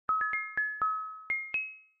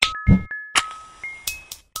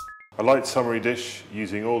a light summery dish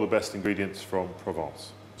using all the best ingredients from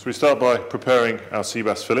Provence. So we start by preparing our sea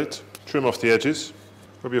bass fillet. Trim off the edges,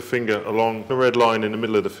 rub your finger along the red line in the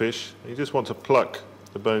middle of the fish. You just want to pluck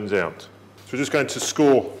the bones out. So we're just going to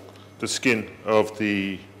score the skin of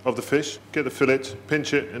the fish. Get the fillet,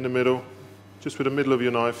 pinch it in the middle, just with the middle of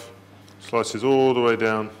your knife. Slices all the way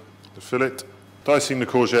down the fillet. Dicing the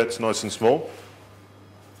courgettes nice and small.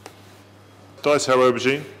 Dice our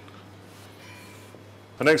aubergine.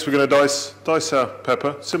 And next we're going to dice our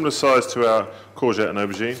pepper, similar size to our courgette and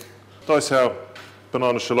aubergine. Dice our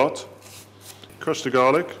banana shallot. Crush the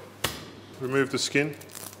garlic. Remove the skin.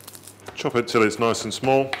 Chop it till it's nice and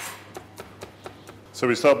small. So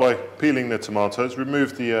we start by peeling the tomatoes.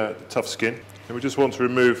 Remove the tough skin. And we just want to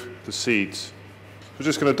remove the seeds. We're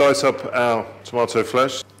just going to dice up our tomato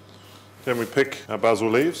flesh. Then we pick our basil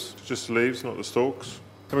leaves, just the leaves, not the stalks.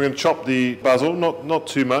 Then we're going to chop the basil, not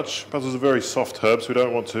too much. Basil's a very soft herb, so we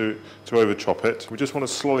don't want to over chop it. We just want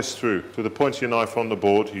to slice through. With the point of your knife on the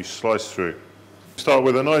board, you slice through. Start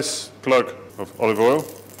with a nice glug of olive oil.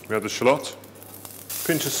 We add the shallot,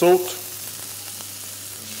 pinch of salt.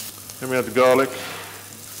 Then we add the garlic.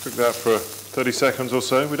 Cook that for 30 seconds or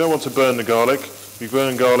so. We don't want to burn the garlic. If you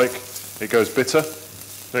burn garlic, it goes bitter.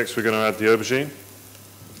 Next we're going to add the aubergine.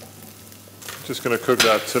 Just going to cook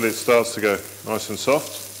that till it starts to go nice and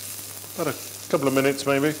soft. About a couple of minutes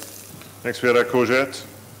maybe. Next we add our courgette.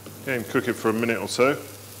 Again, cook it for a minute or so,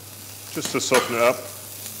 just to soften it up.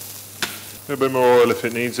 A little bit more oil if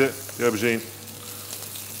it needs it. The aubergine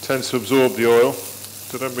tends to absorb the oil,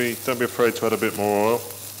 so don't be afraid to add a bit more oil.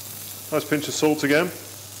 Nice pinch of salt again.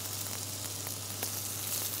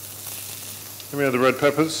 Then we add the red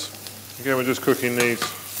peppers. Again, we're just cooking these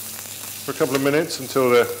for a couple of minutes until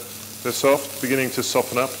they're soft, beginning to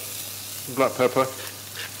soften up. Black pepper.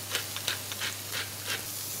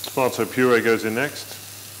 Tomato puree goes in next.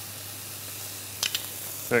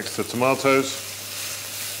 Next the tomatoes.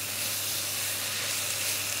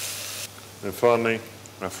 And finally,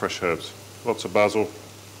 our fresh herbs. Lots of basil.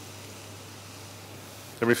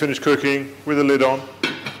 Then we finish cooking with the lid on,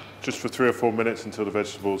 just for 3 or 4 minutes until the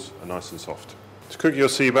vegetables are nice and soft. To cook your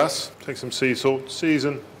sea bass, take some sea salt,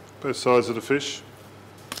 season both sides of the fish.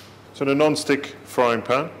 So in a non-stick frying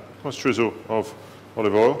pan, nice drizzle of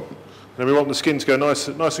olive oil. And then we want the skin to go nice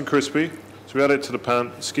and crispy, so we add it to the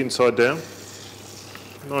pan, skin side down.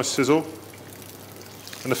 Nice sizzle.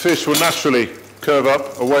 And the fish will naturally curve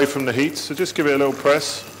up away from the heat, so just give it a little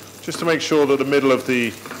press, just to make sure that the middle of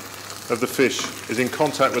the fish is in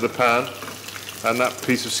contact with the pan, and that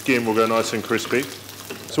piece of skin will go nice and crispy.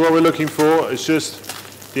 So what we're looking for is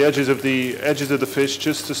just the edges of the fish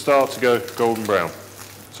just to start to go golden brown.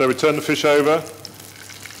 So we turn the fish over,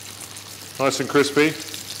 nice and crispy,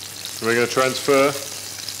 and we're going to transfer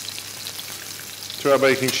to our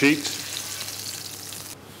baking sheet.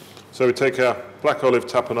 So we take our black olive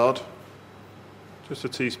tapenade, just a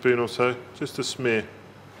teaspoon or so, just to smear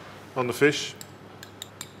on the fish.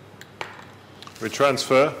 We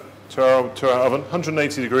transfer to our oven,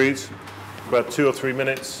 180 degrees, about 2 or 3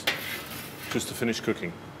 minutes, just to finish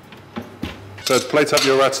cooking. So to plate up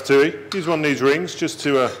your ratatouille, use one of these rings just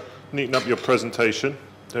to neaten up your presentation.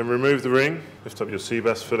 Then remove the ring, lift up your sea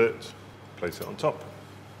bass fillet, place it on top.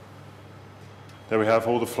 There we have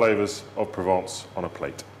all the flavours of Provence on a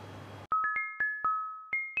plate.